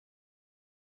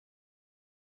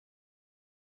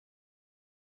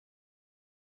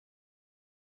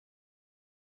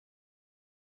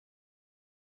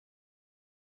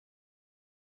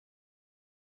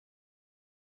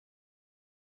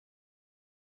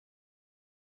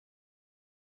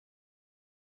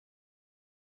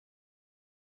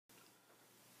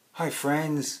Hi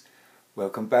friends,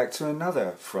 welcome back to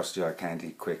another Frosty Eye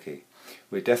Candy Quickie.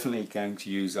 We're definitely going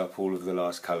to use up all of the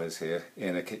last colours here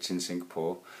in a kitchen sink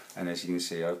pour, and as you can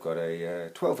see I've got a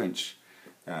 12-inch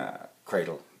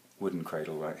cradle, wooden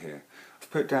cradle right here. I've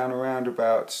put down around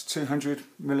about 200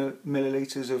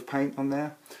 millilitres of paint on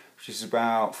there, which is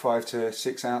about 5 to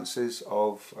 6 ounces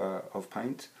of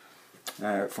paint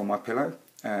for my pillow.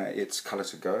 It's colour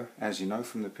to go, as you know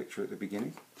from the picture at the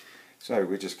beginning. So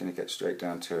we're just going to get straight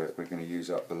down to it. We're going to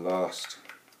use up the last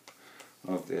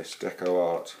of this Deco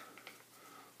Art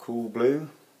Cool Blue.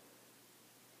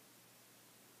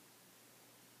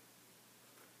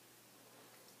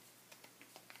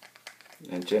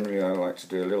 And generally I like to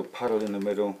do a little puddle in the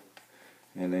middle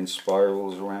and then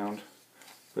spirals around,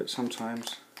 but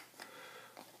sometimes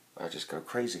I just go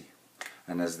crazy.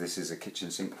 And as this is a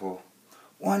kitchen sink pour,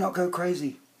 why not go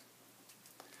crazy?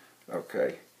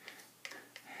 Okay.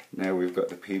 Now we've got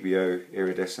the PBO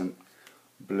iridescent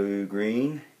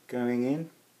blue-green going in.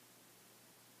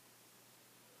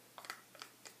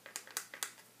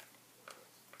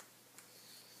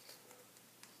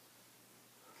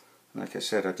 Like I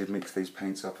said, I did mix these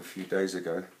paints up a few days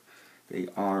ago. They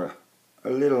are a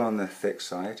little on the thick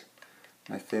side.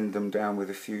 I thinned them down with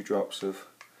a few drops of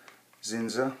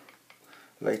Zinza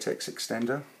latex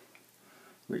extender,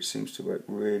 which seems to work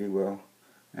really well,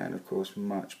 and of course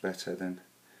much better than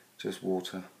just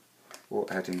water or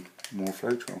adding more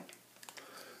Floetrol.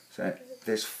 So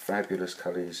this fabulous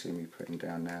colour you see me putting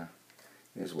down now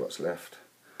is what's left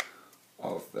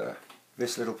of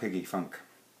this little piggy funk.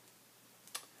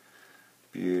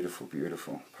 Beautiful,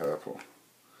 beautiful purple.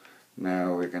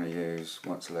 Now we're going to use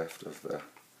what's left of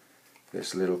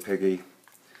this little piggy,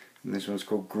 and this one's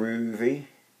called Groovy,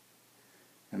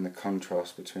 and the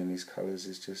contrast between these colours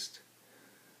is just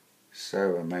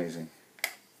so amazing.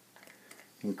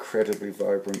 Incredibly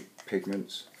vibrant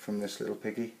pigments from this little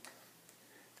piggy.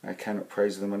 I cannot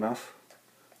praise them enough.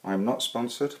 I'm not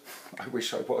sponsored. I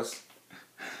wish I was.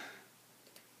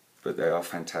 But they are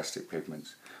fantastic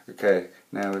pigments. Okay,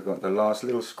 now we've got the last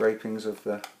little scrapings of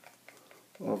the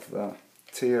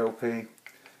TLP.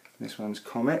 This one's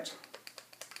Comet.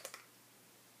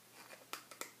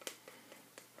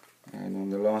 And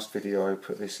on the last video I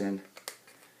put this in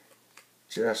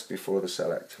just before the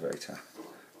cell activator,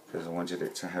 because I wanted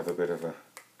it to have a bit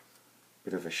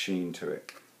of a sheen to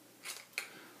it.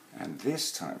 And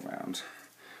this time round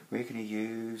we're going to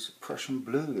use Prussian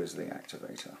Blue as the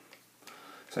activator.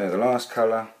 So the last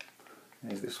colour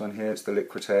is this one here. It's the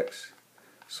Liquitex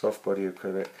soft body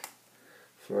acrylic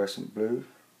fluorescent blue.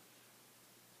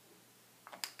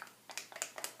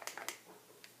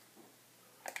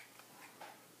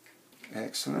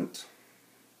 Excellent.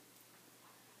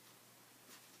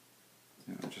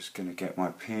 I'm just going to get my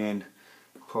pen,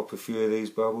 pop a few of these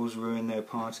bubbles, ruin their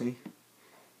party.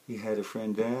 He had a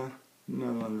friend there,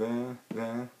 another one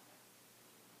there,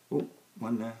 oh,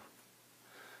 one there,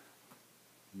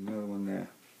 another one there.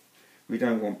 We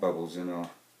don't want bubbles in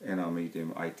our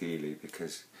medium ideally,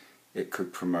 because it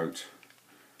could promote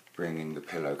bringing the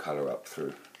pillow colour up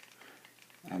through,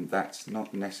 and that's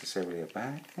not necessarily a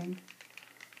bad thing,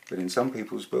 but in some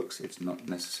people's books it's not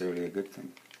necessarily a good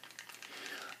thing.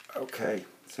 Okay,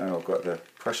 so I've got the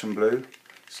Prussian Blue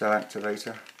cell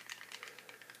activator.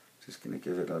 Just going to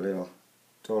give it a little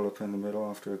dollop in the middle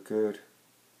after a good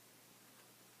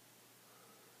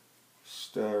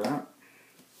stir up.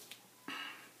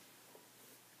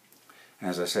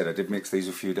 As I said, I did mix these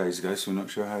a few days ago, so I'm not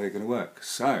sure how they're going to work.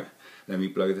 So, let me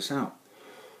blow this out.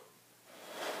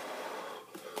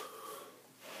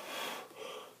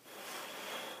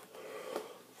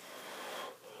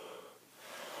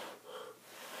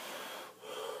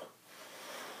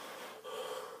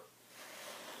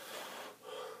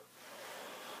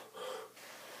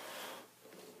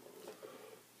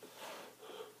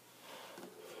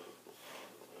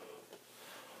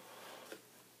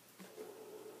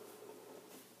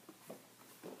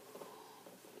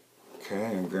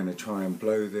 Okay, I'm going to try and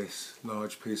blow this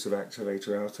large piece of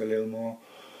activator out a little more.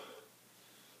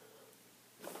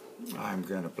 I'm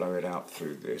going to blow it out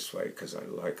through this way because I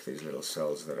like these little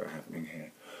cells that are happening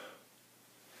here.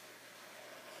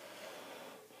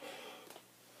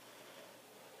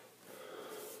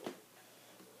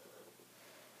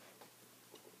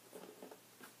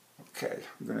 Okay,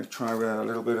 I'm going to try with a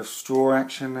little bit of straw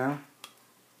action now.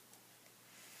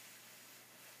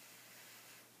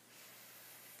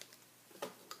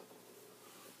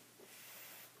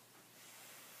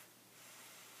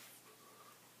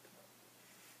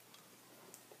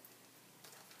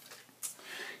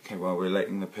 Okay, while we're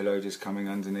letting the pillow just coming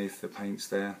underneath the paints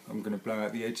there, I'm going to blow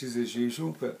out the edges as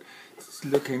usual, but it's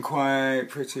looking quite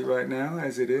pretty right now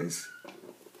as it is.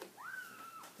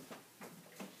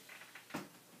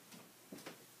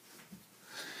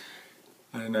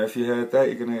 I don't know if you heard that,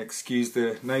 you're going to excuse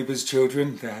the neighbours'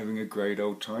 children, they're having a great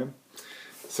old time.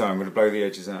 So I'm going to blow the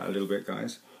edges out a little bit,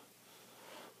 guys.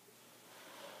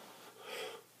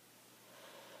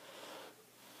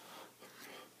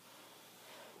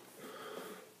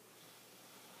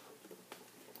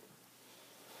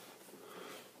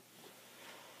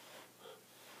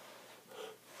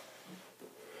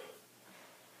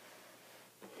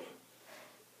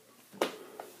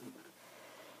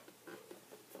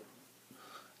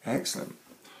 Excellent.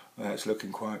 Well, that's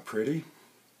looking quite pretty.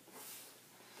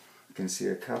 You can see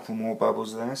a couple more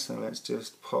bubbles there, so let's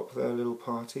just pop their little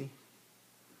party.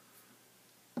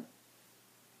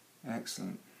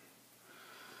 Excellent.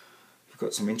 We've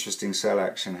got some interesting cell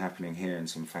action happening here and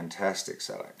some fantastic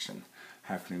cell action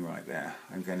happening right there.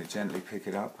 I'm going to gently pick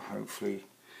it up, hopefully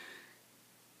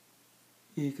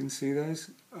you can see those.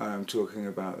 I'm talking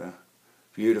about the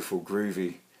beautiful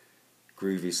groovy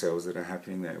cells that are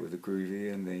happening there with the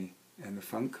groovy and the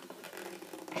funk.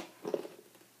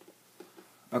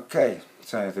 Okay,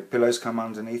 so the pillow's come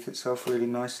underneath itself really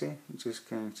nicely. I'm just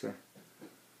going to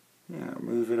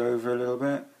move it over a little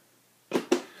bit.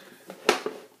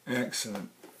 Excellent.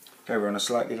 Okay, we're on a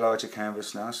slightly larger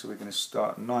canvas now, so we're going to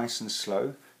start nice and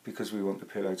slow because we want the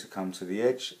pillow to come to the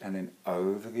edge and then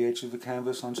over the edge of the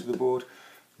canvas onto the board,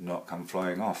 not come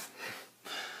flying off.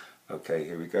 Okay,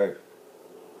 here we go.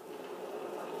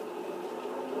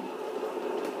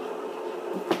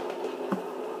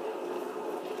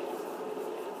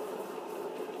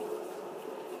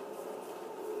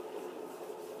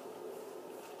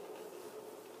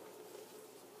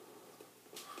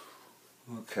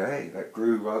 Okay, that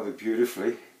grew rather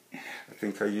beautifully. I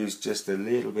think I used just a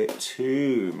little bit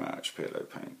too much pillow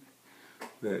paint.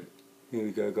 But here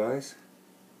we go, guys.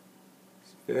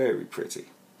 It's very pretty.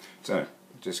 So, I'm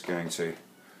just going to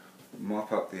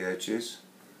mop up the edges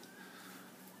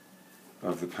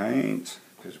of the paint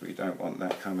because we don't want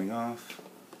that coming off.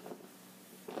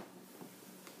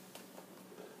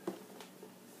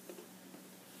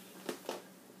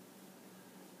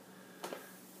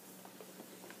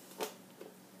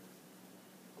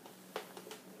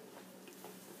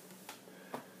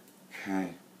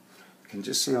 Okay, you can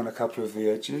just see on a couple of the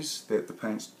edges that the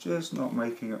paint's just not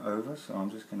making it over, so I'm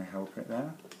just going to help it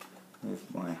there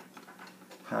with my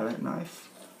palette knife.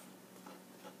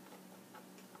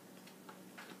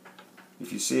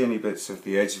 If you see any bits of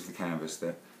the edge of the canvas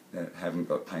that haven't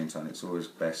got paint on, it's always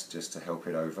best just to help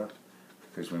it over,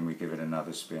 because when we give it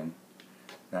another spin,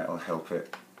 that'll help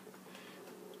it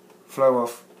flow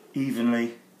off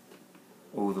evenly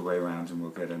all the way around and we'll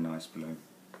get a nice bloom.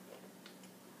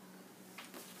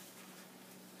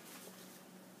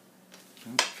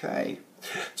 Okay,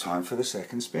 time for the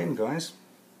second spin, guys.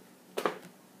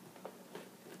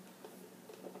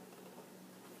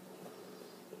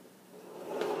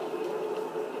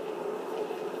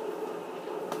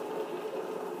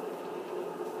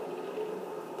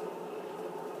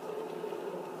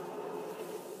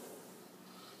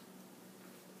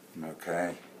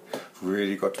 Okay,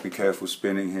 really got to be careful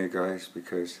spinning here, guys,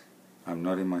 because I'm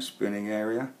not in my spinning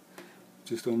area,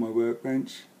 just on my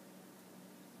workbench.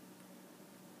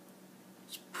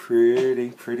 It's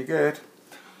pretty good.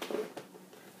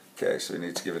 Okay, so we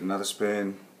need to give it another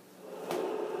spin.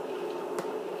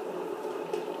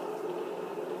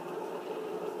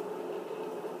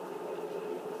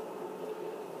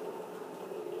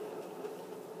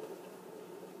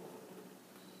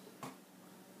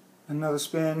 Another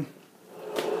spin.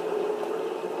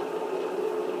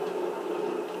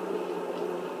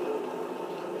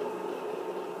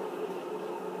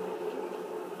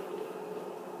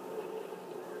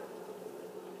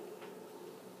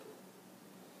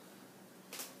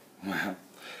 Wow,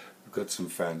 we've got some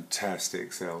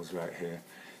fantastic cells right here.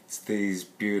 It's these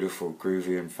beautiful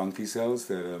groovy and funky cells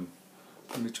that I'm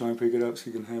going to try and pick it up so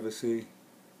you can have a see.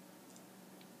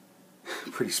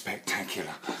 Pretty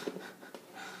spectacular.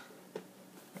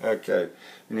 Okay,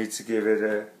 we need to give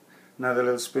it another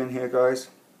little spin here, guys.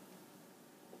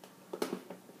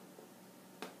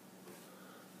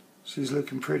 She's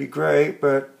looking pretty great,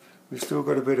 but we've still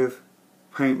got a bit of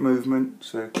paint movement,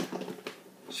 so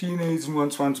she needs and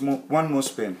wants one more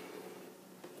spin.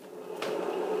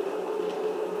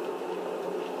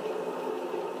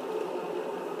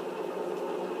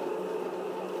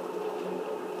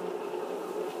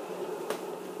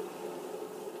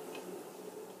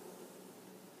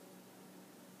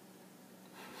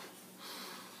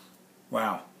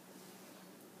 Wow,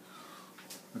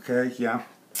 Okay, yeah.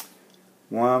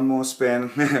 One more spin,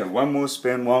 one more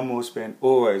spin, one more spin,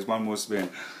 always one more spin.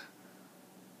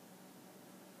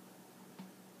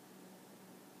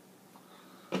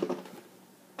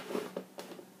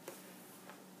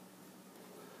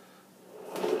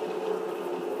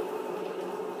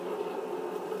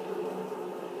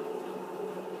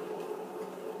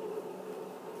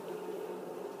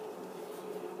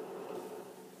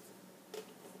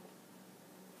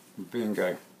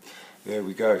 Bingo. There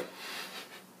we go.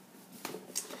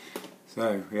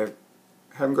 So we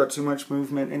haven't got too much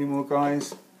movement anymore,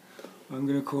 guys. I'm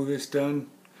going to call this done.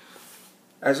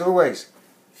 As always,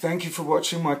 thank you for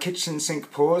watching my kitchen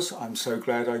sink pours. I'm so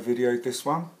glad I videoed this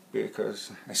one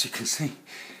because, as you can see,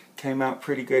 came out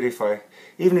pretty good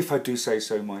even if I do say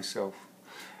so myself.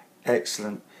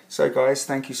 Excellent. So guys,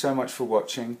 thank you so much for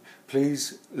watching.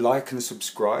 Please like and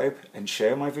subscribe and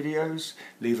share my videos.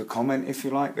 Leave a comment if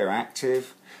you like, they're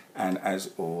active. And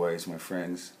as always, my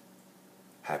friends,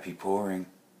 happy pouring.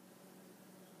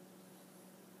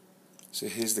 So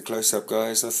here's the close-up,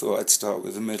 guys. I thought I'd start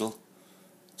with the middle,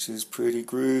 which is pretty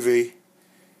groovy.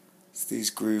 It's these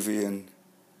groovy and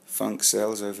funk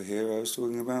cells over here I was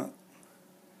talking about.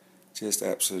 Just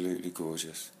absolutely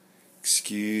gorgeous.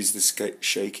 Excuse the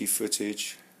shaky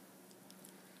footage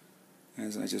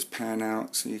as I just pan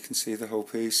out so you can see the whole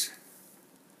piece.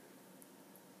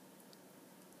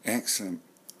 Excellent.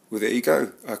 Well, there you go.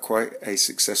 Quite a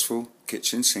successful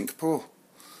kitchen sink pour.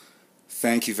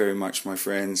 Thank you very much, my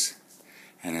friends.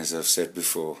 And as I've said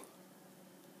before,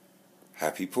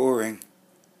 happy pouring.